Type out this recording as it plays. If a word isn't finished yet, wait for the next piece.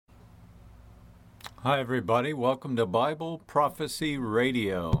Hi, everybody. Welcome to Bible Prophecy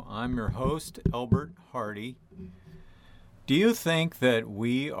Radio. I'm your host, Albert Hardy. Do you think that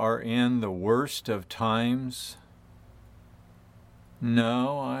we are in the worst of times?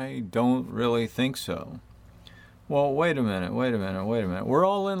 No, I don't really think so. Well, wait a minute. We're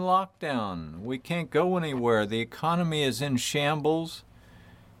all in lockdown. We can't go anywhere. The economy is in shambles,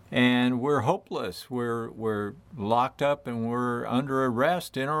 and we're hopeless. We're locked up and we're under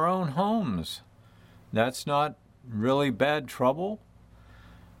arrest in our own homes. That's not really bad trouble?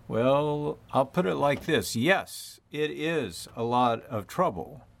 Well, I'll put it like this. Yes, it is a lot of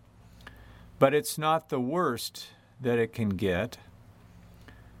trouble, but it's not the worst that it can get.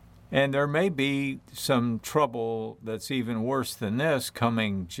 And there may be some trouble that's even worse than this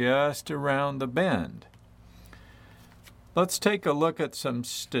coming just around the bend. Let's take a look at some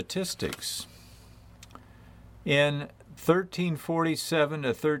statistics. In 1347 to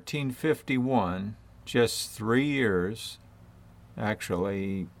 1351, just 3 years,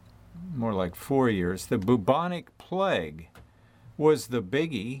 actually more like 4 years, the bubonic plague was the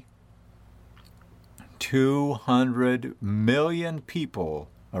biggie. 200 million people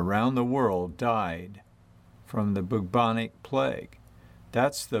around the world died from the bubonic plague.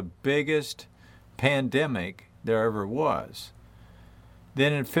 That's the biggest pandemic there ever was.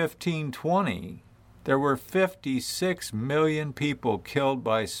 Then in 1520, there were 56 million people killed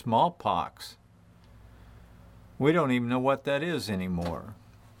by smallpox. We don't even know what that is anymore.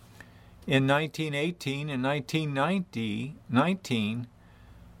 In 1918 and 1919,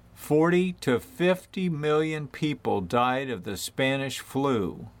 40 to 50 million people died of the Spanish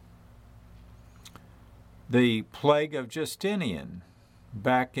flu. The plague of Justinian,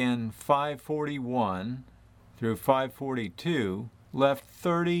 back in 541 through 542, left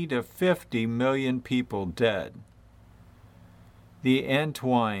 30 to 50 million people dead. The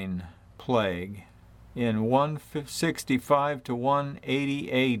Antoine plague in 165 to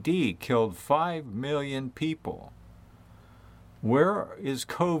 180 AD killed 5 million people. Where is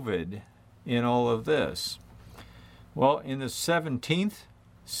COVID in all of this? Well, in the 17th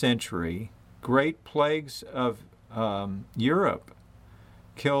century, great plagues of Europe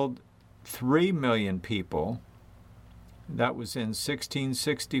killed 3 million people. That was in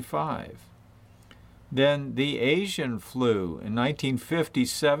 1665. Then the Asian flu in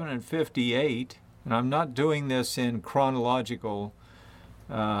 1957 and 58, and I'm not doing this in chronological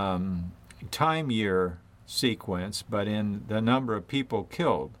time year sequence, but in the number of people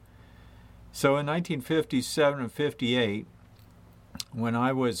killed. So in 1957 and 58, when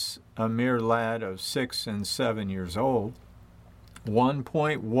I was a mere lad of 6 and 7 years old,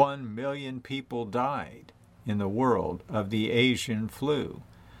 1.1 million people died in the world of the Asian flu.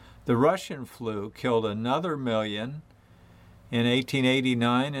 The Russian flu killed another million in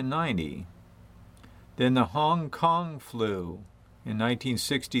 1889 and 90. Then the Hong Kong flu in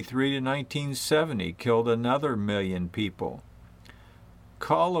 1963 to 1970 killed another million people.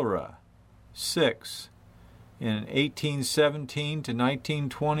 Cholera, 6, in 1817 to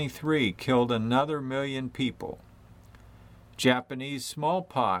 1923 killed another million people. Japanese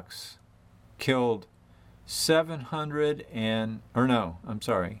smallpox killed 1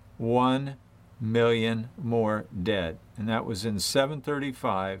 million more dead, and that was in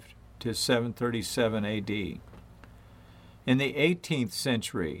 735 to 737 AD. In the 18th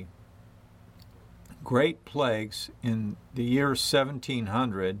century, great plagues in the year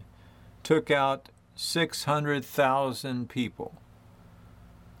 1700 took out 600,000 people.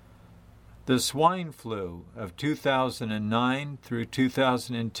 The swine flu of 2009 through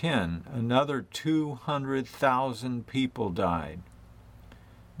 2010, another 200,000 people died.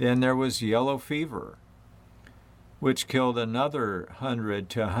 Then there was yellow fever, which killed another 100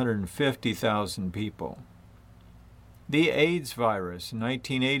 to 150,000 people. The AIDS virus,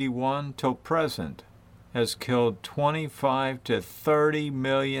 1981 till present, has killed 25 to 30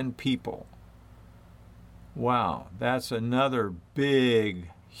 million people. Wow, that's another big,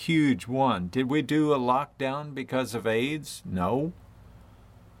 huge one. Did we do a lockdown because of AIDS? No.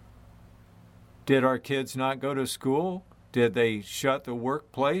 Did our kids not go to school? Did they shut the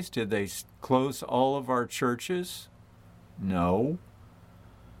workplace? Did they close all of our churches? No.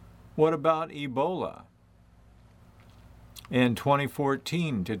 What about Ebola? In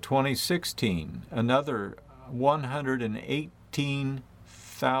 2014 to 2016, another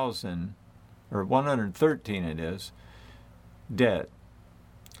 118,000, or 113 it is, dead.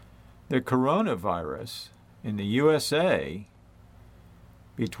 The coronavirus in the USA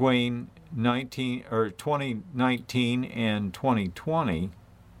between 2019 and 2020,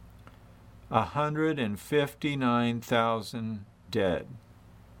 159,000 dead.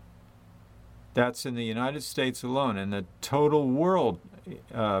 That's in the United States alone, and the total world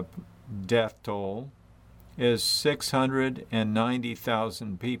death toll is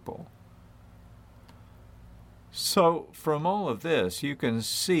 690,000 people. So from all of this, you can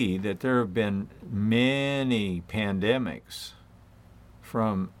see that there have been many pandemics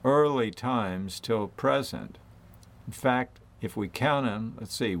from early times till present. In fact, if we count them,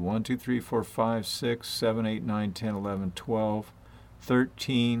 let's see, 1, 2, 3, 4, 5, 6, 7, 8, 9, 10, 11, 12,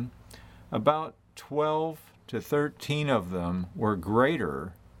 13, about 12 to 13 of them were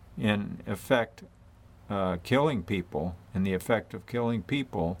greater in effect killing people, in the effect of killing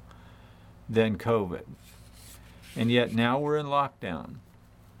people, than COVID. And yet now we're in lockdown.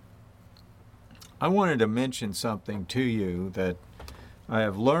 I wanted to mention something to you that I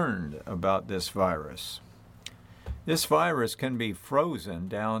have learned about this virus. This virus can be frozen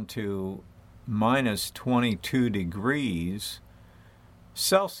down to minus 22 degrees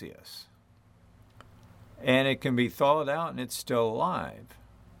Celsius. And it can be thawed out and it's still alive.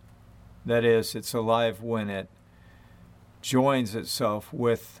 That is, it's alive when it joins itself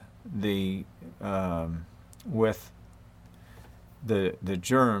with the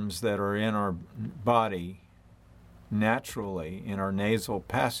germs that are in our body naturally in our nasal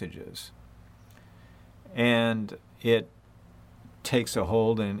passages. And it takes a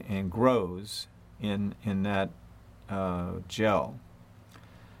hold and grows in that gel.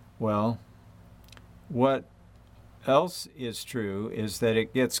 Well, what else is true is that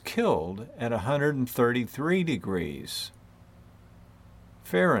it gets killed at 133 degrees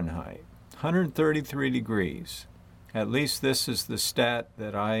Fahrenheit. 133 degrees. At least this is the stat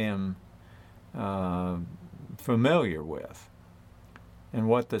that I am familiar with, and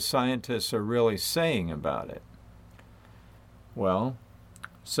what the scientists are really saying about it. Well,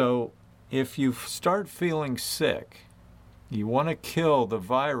 so if you start feeling sick, you want to kill the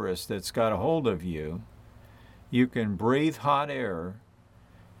virus that's got a hold of you, you can breathe hot air.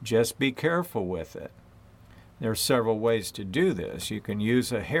 Just be careful with it. There are several ways to do this. You can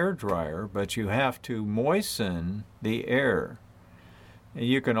use a hair dryer, but you have to moisten the air. And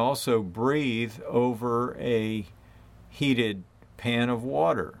you can also breathe over a heated pan of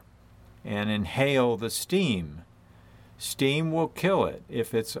water and inhale the steam. Steam will kill it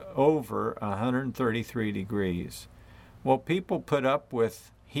if it's over 133 degrees. Well, people put up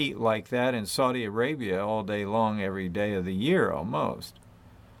with heat like that in Saudi Arabia all day long, every day of the year almost.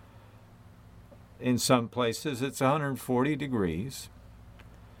 In some places it's 140 degrees,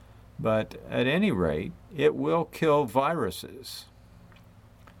 but at any rate, it will kill viruses.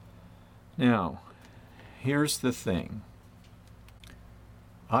 Now, here's the thing.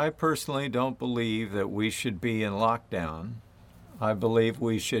 I personally don't believe that we should be in lockdown. I believe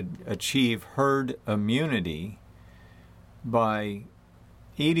we should achieve herd immunity by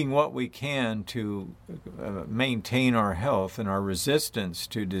eating what we can to maintain our health and our resistance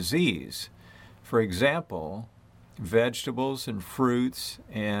to disease. For example, vegetables and fruits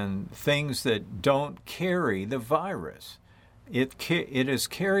and things that don't carry the virus. It is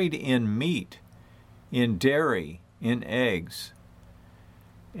carried in meat, in dairy, in eggs.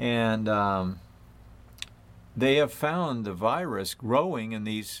 And they have found the virus growing in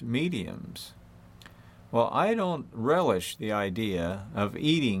these mediums. Well, I don't relish the idea of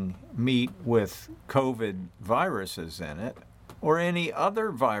eating meat with COVID viruses in it or any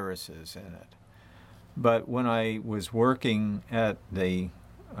other viruses in it. But when I was working at the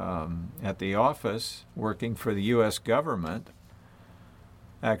office, working for the U.S. government,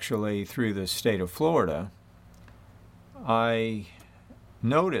 actually through the state of Florida, I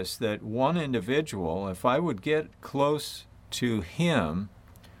noticed that one individual, if I would get close to him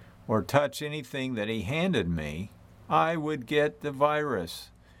or touch anything that he handed me, I would get the virus.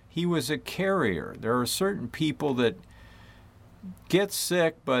 He was a carrier. There are certain people that get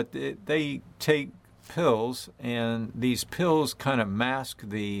sick, but they take pills, and these pills kind of mask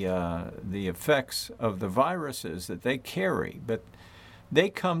the effects of the viruses that they carry. But they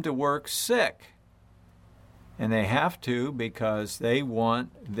come to work sick, and they have to because they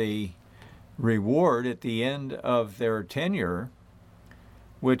want the reward at the end of their tenure,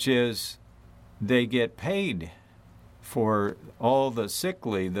 which is they get paid for all the sick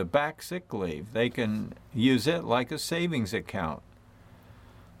leave, the back sick leave. They can use it like a savings account.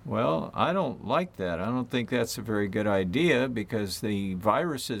 Well, I don't like that. I don't think that's a very good idea because the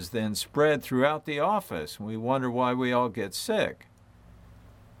viruses then spread throughout the office. We wonder why we all get sick.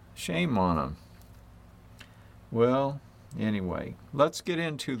 Shame on them. Well, anyway, let's get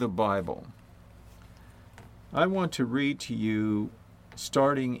into the Bible. I want to read to you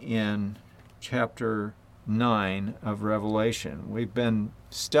starting in chapter 9 of Revelation. We've been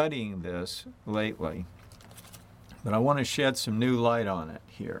studying this lately, but I want to shed some new light on it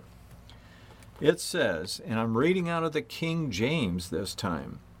here. It says, and I'm reading out of the King James this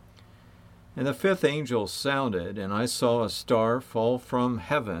time, "And the fifth angel sounded, and I saw a star fall from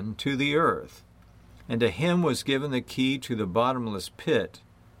heaven to the earth. And to him was given the key to the bottomless pit,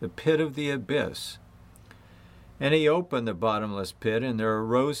 the pit of the abyss. And he opened the bottomless pit, and there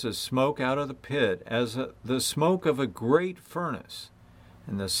arose a smoke out of the pit, as the smoke of a great furnace.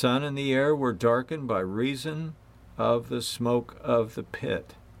 And the sun and the air were darkened by reason of the smoke of the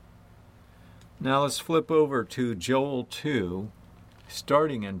pit." Now let's flip over to Joel 2,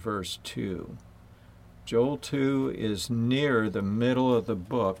 starting in verse 2. Joel 2 is near the middle of the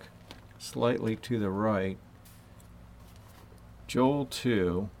book, slightly to the right. Joel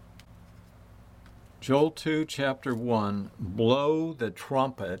 2, chapter 1, "Blow the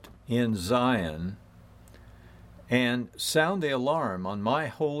trumpet in Zion, and sound the alarm on my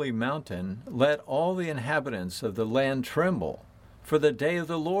holy mountain. Let all the inhabitants of the land tremble, for the day of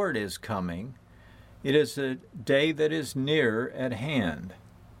the Lord is coming. It is a day that is near at hand.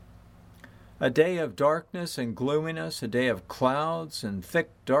 A day of darkness and gloominess, a day of clouds and thick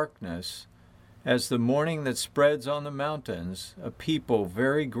darkness, as the morning that spreads on the mountains, a people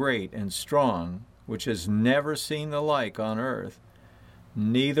very great and strong, which has never seen the like on earth.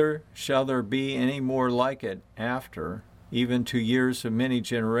 Neither shall there be any more like it after, even to years of many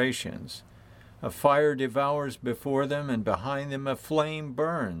generations. A fire devours before them, and behind them a flame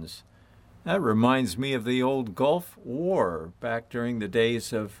burns." That reminds me of the old Gulf War back during the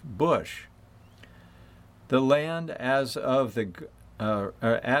days of Bush. "The land as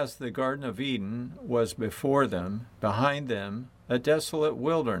the Garden of Eden was before them, behind them a desolate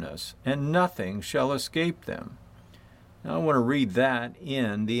wilderness, and nothing shall escape them." Now I want to read that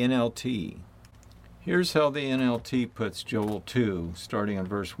in the NLT. Here's how the NLT puts Joel 2, starting in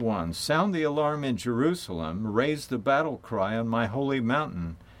verse 1. "Sound the alarm in Jerusalem, raise the battle cry on my holy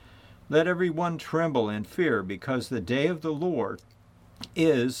mountain. Let every one tremble and fear, because the day of the Lord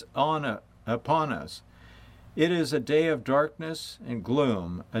is upon us. It is a day of darkness and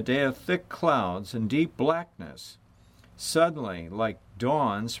gloom, a day of thick clouds and deep blackness. Suddenly, like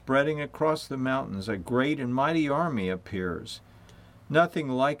dawn spreading across the mountains, a great and mighty army appears. Nothing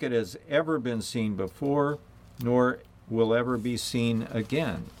like it has ever been seen before, nor will ever be seen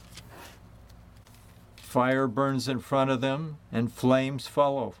again. Fire burns in front of them, and flames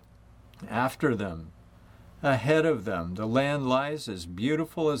follow after them. Ahead of them, the land lies as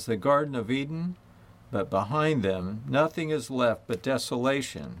beautiful as the Garden of Eden, but behind them, nothing is left but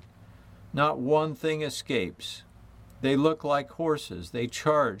desolation. Not one thing escapes. They look like horses. They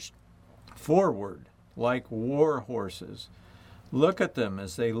charge forward like war horses. Look at them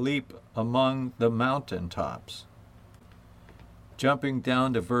as they leap among the mountain tops." Jumping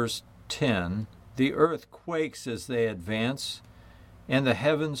down to verse 10, "The earth quakes as they advance, and the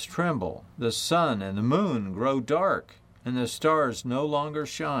heavens tremble. The sun and the moon grow dark, and the stars no longer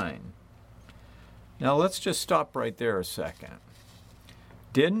shine." Now let's just stop right there a second.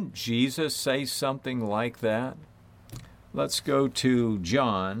 Didn't Jesus say something like that? Let's go to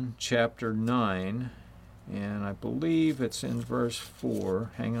John chapter 9, and I believe it's in verse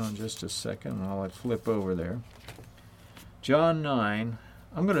 4. Hang on just a second while I flip over there. John 9,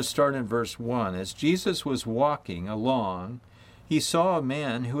 I'm going to start in verse 1. "As Jesus was walking along, he saw a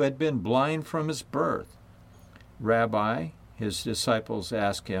man who had been blind from his birth. 'Rabbi,' his disciples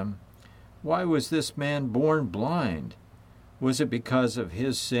asked him, 'why was this man born blind? Was it because of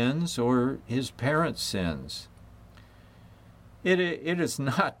his sins or his parents' sins?' It is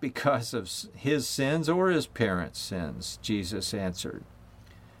not because of his sins or his parents' sins," Jesus answered.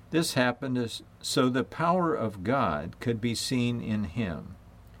 "This happened so the power of God could be seen in him.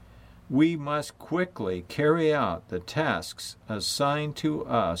 We must quickly carry out the tasks assigned to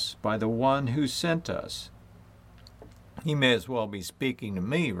us by the one who sent us." He may as well be speaking to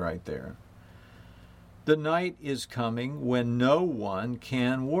me right there. "The night is coming when no one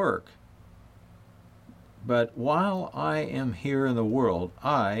can work. But while I am here in the world,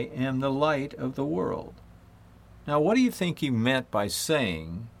 I am the light of the world." Now, what do you think he meant by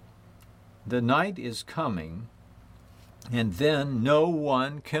saying, "The night is coming, and then no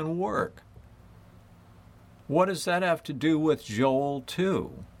one can work"? What does that have to do with Joel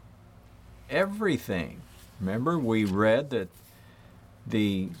 2? Everything. Remember, we read that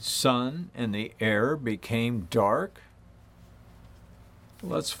the sun and the air became dark?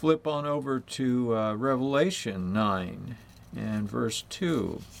 Let's flip on over to Revelation 9 and verse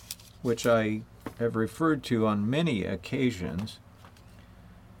 2, which I have referred to on many occasions.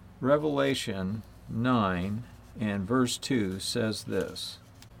 Revelation 9 and verse 2 says this.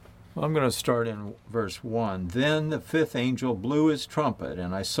 Well, I'm going to start in verse 1. Then the fifth angel blew his trumpet,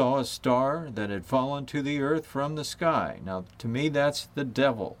 and I saw a star that had fallen to the earth from the sky. Now, to me, that's the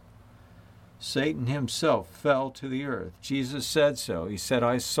devil. Satan himself fell to the earth. Jesus said so. He said,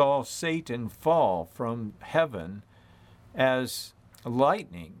 I saw Satan fall from heaven as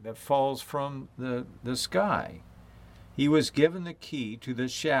lightning that falls from the sky. He was given the key to the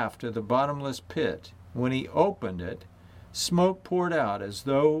shaft of the bottomless pit. When he opened it, smoke poured out as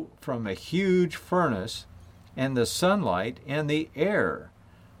though from a huge furnace, and the sunlight and the air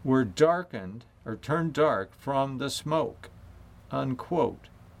were darkened or turned dark from the smoke. Unquote.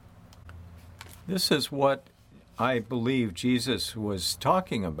 This is what I believe Jesus was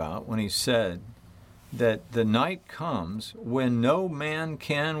talking about when he said that the night comes when no man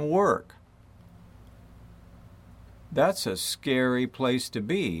can work. That's a scary place to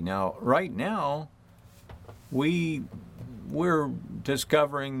be. Now, right now, we're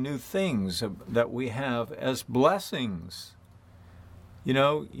discovering new things that we have as blessings. You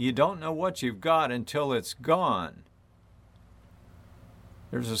know, you don't know what you've got until it's gone.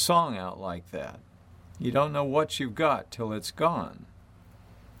 There's a song out like that. You don't know what you've got till it's gone.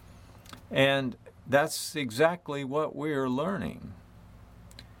 And that's exactly what we're learning.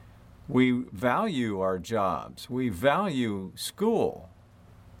 We value our jobs. We value school.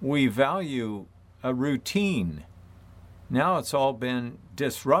 We value a routine. Now it's all been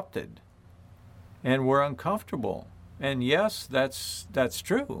disrupted, and we're uncomfortable. And yes, that's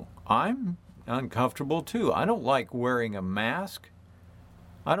true. I'm uncomfortable too. I don't like wearing a mask.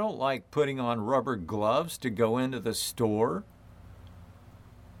 I don't like putting on rubber gloves to go into the store.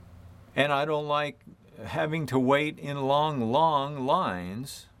 And I don't like having to wait in long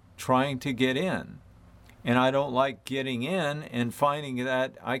lines trying to get in. And I don't like getting in and finding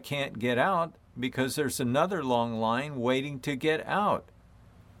that I can't get out because there's another long line waiting to get out.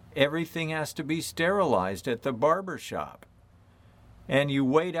 Everything has to be sterilized at the barber shop. And you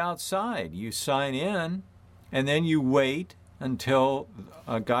wait outside. You sign in, and then you wait until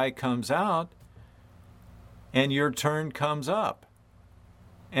a guy comes out and your turn comes up.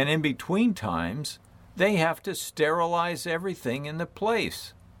 And in between times, they have to sterilize everything in the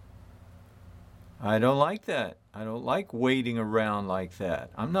place. I don't like that. I don't like waiting around like that.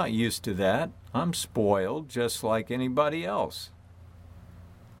 I'm not used to that. I'm spoiled just like anybody else.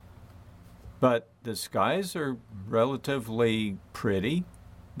 But the skies are relatively pretty.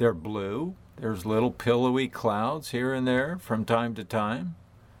 They're blue. There's little pillowy clouds here and there from time to time.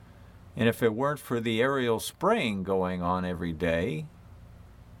 And if it weren't for the aerial spraying going on every day,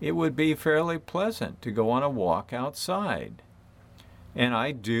 it would be fairly pleasant to go on a walk outside. And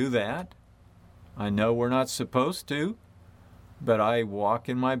I do that. I know we're not supposed to, but I walk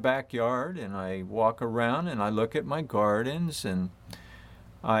in my backyard and I walk around and I look at my gardens and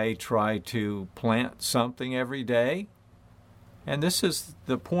I try to plant something every day. And this is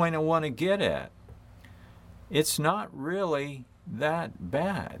the point I want to get at. It's not really that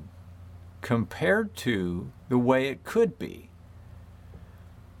bad compared to the way it could be.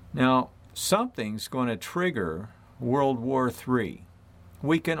 Now, something's going to trigger World War III.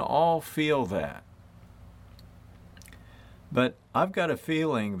 We can all feel that. But I've got a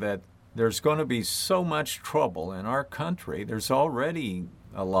feeling that there's going to be so much trouble in our country. There's already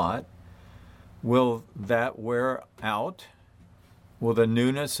a lot. Will that wear out? Will the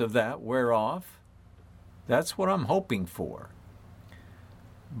newness of that wear off? That's what I'm hoping for.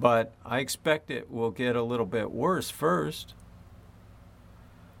 But I expect it will get a little bit worse first.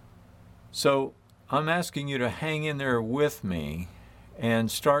 So I'm asking you to hang in there with me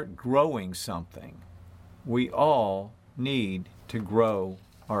and start growing something. We all need to grow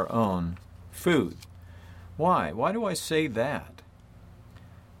our own food. Why? Why do I say that?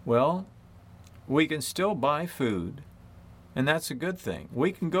 Well, we can still buy food, and that's a good thing.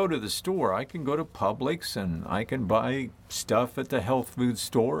 We can go to the store. I can go to Publix, and I can buy stuff at the health food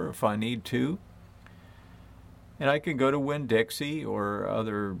store if I need to. And I can go to Winn-Dixie or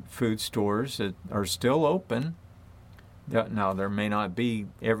other food stores that are still open. Now, there may not be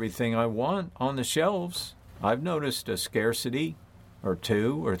everything I want on the shelves. I've noticed a scarcity, or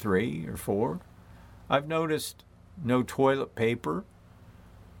 2 or 3 or 4. I've noticed no toilet paper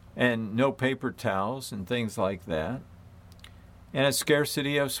and no paper towels and things like that. And a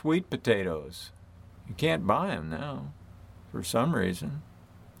scarcity of sweet potatoes. You can't buy them now for some reason.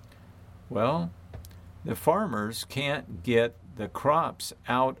 Well, the farmers can't get the crops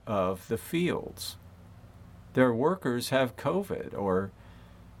out of the fields. Their workers have COVID or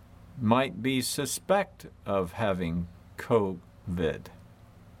might be suspect of having COVID.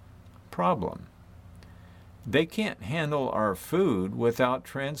 Problem. they can't handle our food without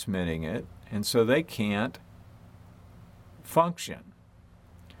transmitting it, and so they can't function.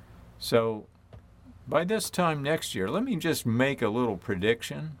 So by this time next year, let me just make a little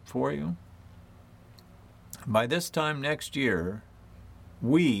prediction for you. By this time next year,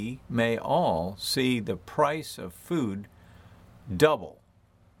 we may all see the price of food double.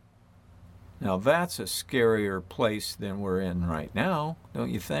 Now that's a scarier place than we're in right now, don't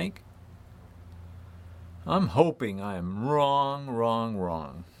you think? I'm hoping I am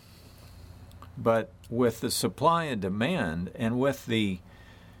wrong. But with the supply and demand and with the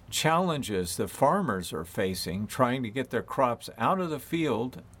challenges the farmers are facing trying to get their crops out of the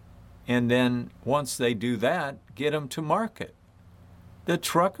field, and then once they do that, get them to market. The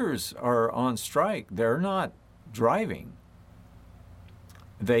truckers are on strike. They're not driving.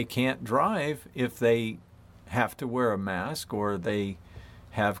 They can't drive if they have to wear a mask or they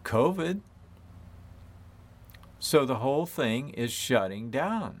have COVID. So the whole thing is shutting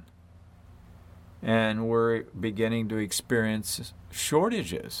down. And we're beginning to experience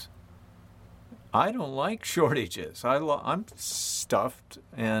shortages. I don't like shortages. I'm stuffed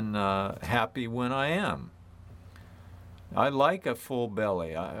and happy when I am. I like a full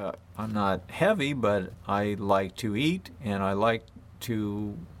belly. I'm not heavy, but I like to eat, and I like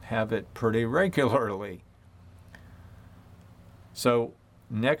to have it pretty regularly. So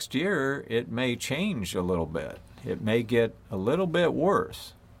next year, it may change a little bit. It may get a little bit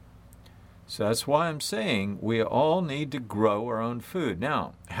worse. So that's why I'm saying we all need to grow our own food.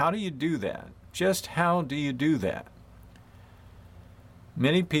 Now, how do you do that? Just how do you do that?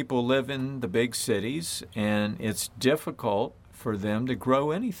 Many people live in the big cities, and it's difficult for them to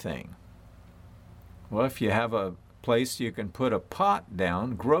grow anything. Well, if you have a place you can put a pot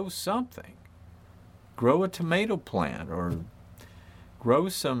down, grow something. Grow a tomato plant, or grow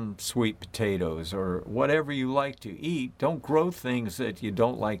some sweet potatoes, or whatever you like to eat. Don't grow things that you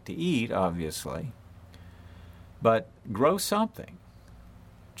don't like to eat, obviously. But grow something.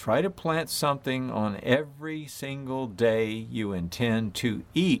 Try to plant something on every single day you intend to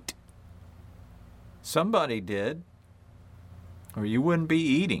eat. Somebody did, or you wouldn't be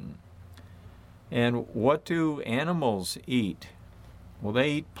eating. And what do animals eat? Well, they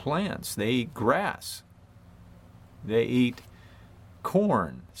eat plants. They eat grass. They eat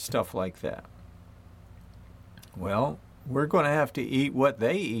corn, stuff like that. Well, we're going to have to eat what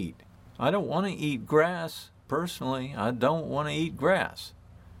they eat. I don't want to eat grass, personally. I don't want to eat grass.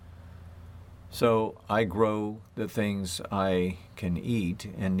 So I grow the things I can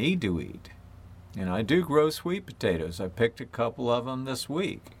eat and need to eat. And I do grow sweet potatoes. I picked a couple of them this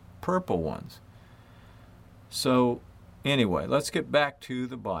week, purple ones. So anyway, let's get back to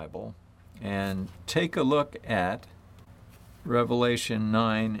the Bible and take a look at Revelation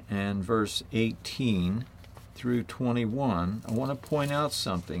 9 and verse 18 through 21. I want to point out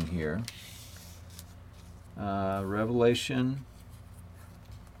something here. Revelation,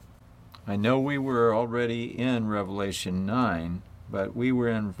 I know we were already in Revelation 9, but we were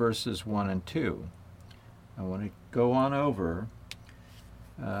in verses 1 and 2. I want to go on over,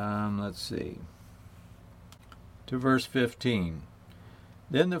 let's see, to verse 15.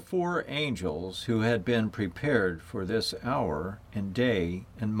 Then the four angels who had been prepared for this hour and day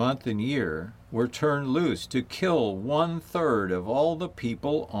and month and year were turned loose to kill 1/3 of all the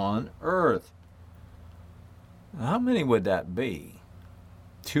people on earth. How many would that be?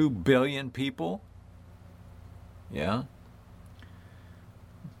 2 billion people? Yeah.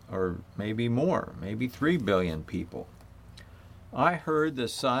 Or maybe more, maybe 3 billion people. I heard the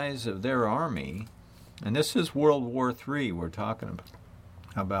size of their army, and this is World War III we're talking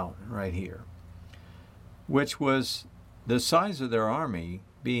about right here, which was the size of their army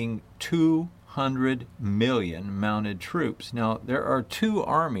being 200 million mounted troops. Now, there are 2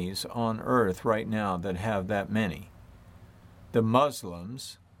 armies on earth right now that have that many. The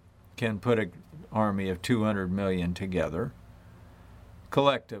Muslims can put an army of 200 million together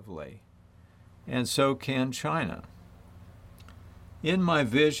collectively, and so can China. In my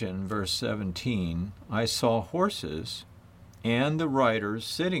vision, verse 17, I saw horses and the riders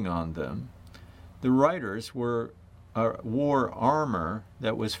sitting on them. The riders wore armor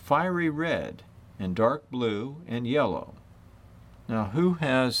that was fiery red and dark blue and yellow. Now, who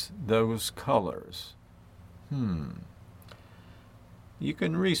has those colors? You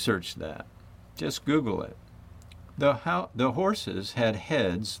can research that. Just Google it. The horses had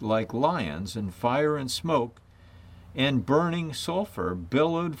heads like lions, and fire and smoke and burning sulfur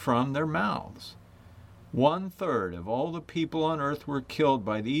billowed from their mouths. 1/3 of all the people on earth were killed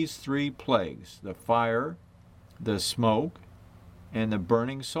by these 3 plagues: the fire, the smoke, and the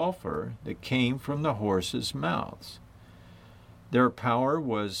burning sulfur that came from the horses' mouths. Their power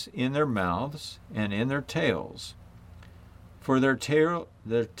was in their mouths and in their tails, for their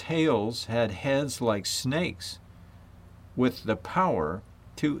tails had heads like snakes, with the power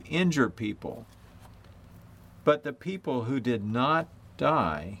to injure people. But the people who did not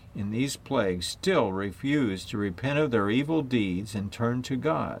die in these plagues still refused to repent of their evil deeds and turn to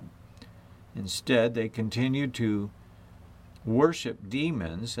God. Instead, they continued to worship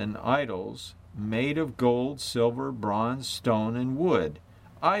demons and idols made of gold, silver, bronze, stone, and wood.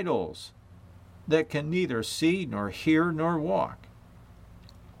 Idols that can neither see nor hear nor walk.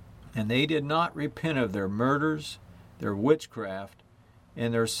 And they did not repent of their murders, their witchcraft,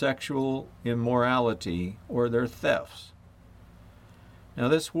 and their sexual immorality or their thefts. Now,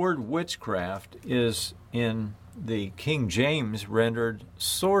 this word witchcraft is in the King James rendered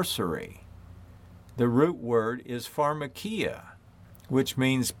sorcery. The root word is pharmakia, which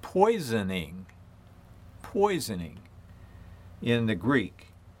means poisoning. Poisoning in the Greek.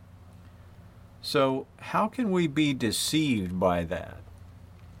 So, how can we be deceived by that?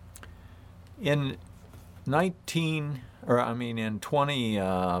 In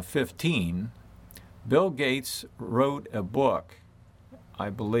 2015, Bill Gates wrote a book,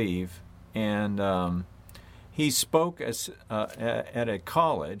 I believe, and he spoke at a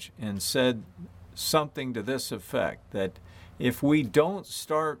college and said something to this effect, that if we don't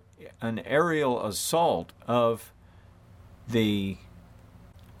start an aerial assault of the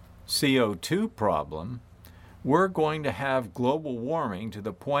CO2 problem, we're going to have global warming to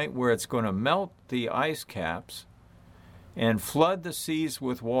the point where it's going to melt the ice caps and flood the seas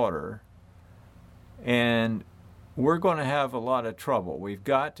with water, and we're going to have a lot of trouble. We've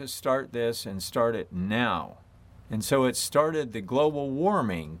got to start this and start it now. And so it started the global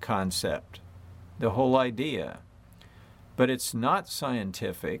warming concept, the whole idea. But it's not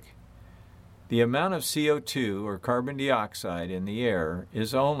scientific. The amount of CO2 or carbon dioxide in the air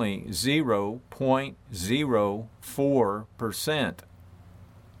is only 0.04%.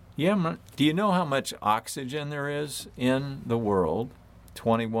 Do you know how much oxygen there is in the world?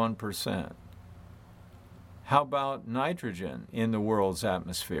 21%. How about nitrogen in the world's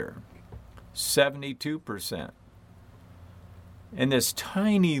atmosphere? 72%. And this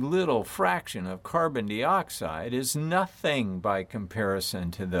tiny little fraction of carbon dioxide is nothing by comparison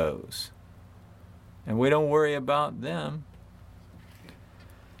to those. And we don't worry about them.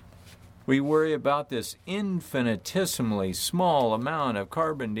 We worry about this infinitesimally small amount of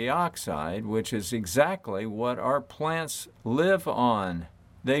carbon dioxide, which is exactly what our plants live on.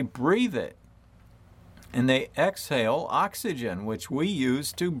 They breathe it. And they exhale oxygen, which we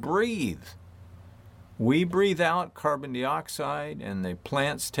use to breathe. We breathe out carbon dioxide, and the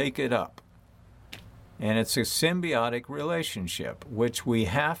plants take it up. And it's a symbiotic relationship, which we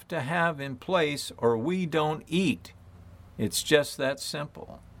have to have in place or we don't eat. It's just that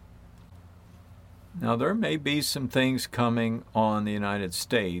simple. Now, there may be some things coming on the United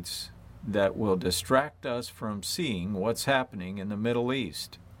States that will distract us from seeing what's happening in the Middle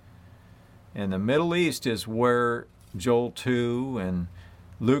East. And the Middle East is where Joel 2 and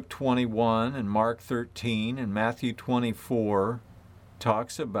Luke 21 and Mark 13 and Matthew 24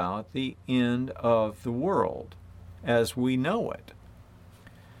 talks about the end of the world as we know it.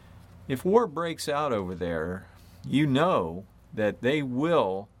 If war breaks out over there, you know that they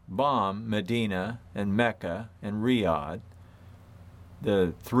will bomb Medina and Mecca and Riyadh,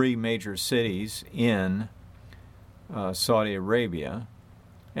 the three major cities in Saudi Arabia,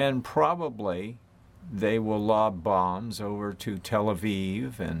 and probably they will lob bombs over to Tel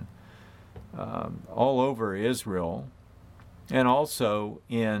Aviv and all over Israel, and also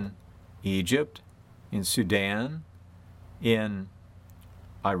in Egypt, in Sudan, in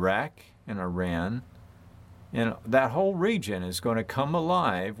Iraq and Iran. And that whole region is going to come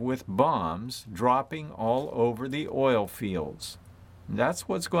alive with bombs dropping all over the oil fields. And that's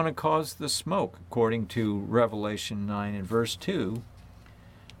what's going to cause the smoke, according to Revelation 9 and verse 2.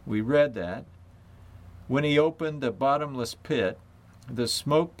 We read that. When he opened the bottomless pit, the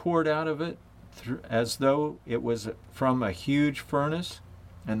smoke poured out of it as though it was from a huge furnace,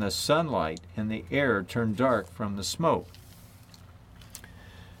 and the sunlight and the air turned dark from the smoke.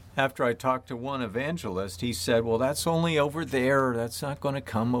 After I talked to one evangelist, he said, well, that's only over there. That's not going to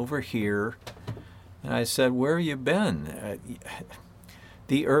come over here. And I said, where have you been?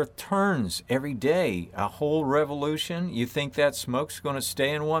 The earth turns every day, a whole revolution. You think that smoke's going to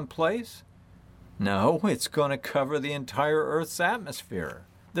stay in one place? No, it's going to cover the entire Earth's atmosphere.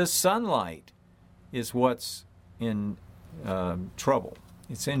 The sunlight is what's in trouble.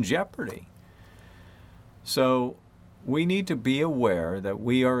 It's in jeopardy. So we need to be aware that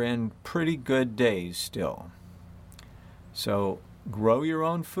we are in pretty good days still. So grow your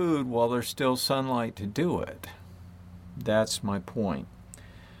own food while there's still sunlight to do it. That's my point.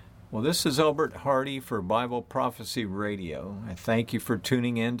 Well, this is Albert Hardy for Bible Prophecy Radio. I thank you for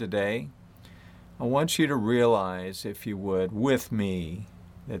tuning in today. I want you to realize, if you would, with me,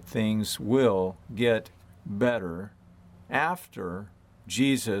 that things will get better after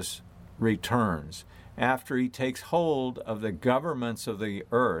Jesus returns, after he takes hold of the governments of the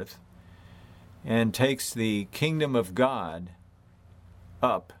earth and takes the kingdom of God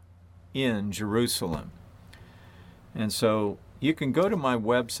up in Jerusalem. And so you can go to my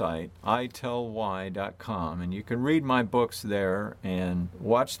website, itellwhy.com, and you can read my books there and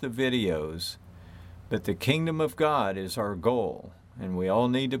watch the videos. But the kingdom of God is our goal, and we all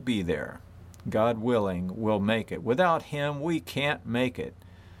need to be there. God willing, we'll make it. Without him, we can't make it.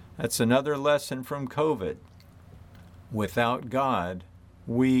 That's another lesson from COVID. Without God,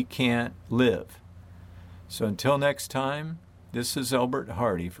 we can't live. So until next time, this is Albert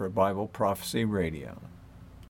Hardy for Bible Prophecy Radio.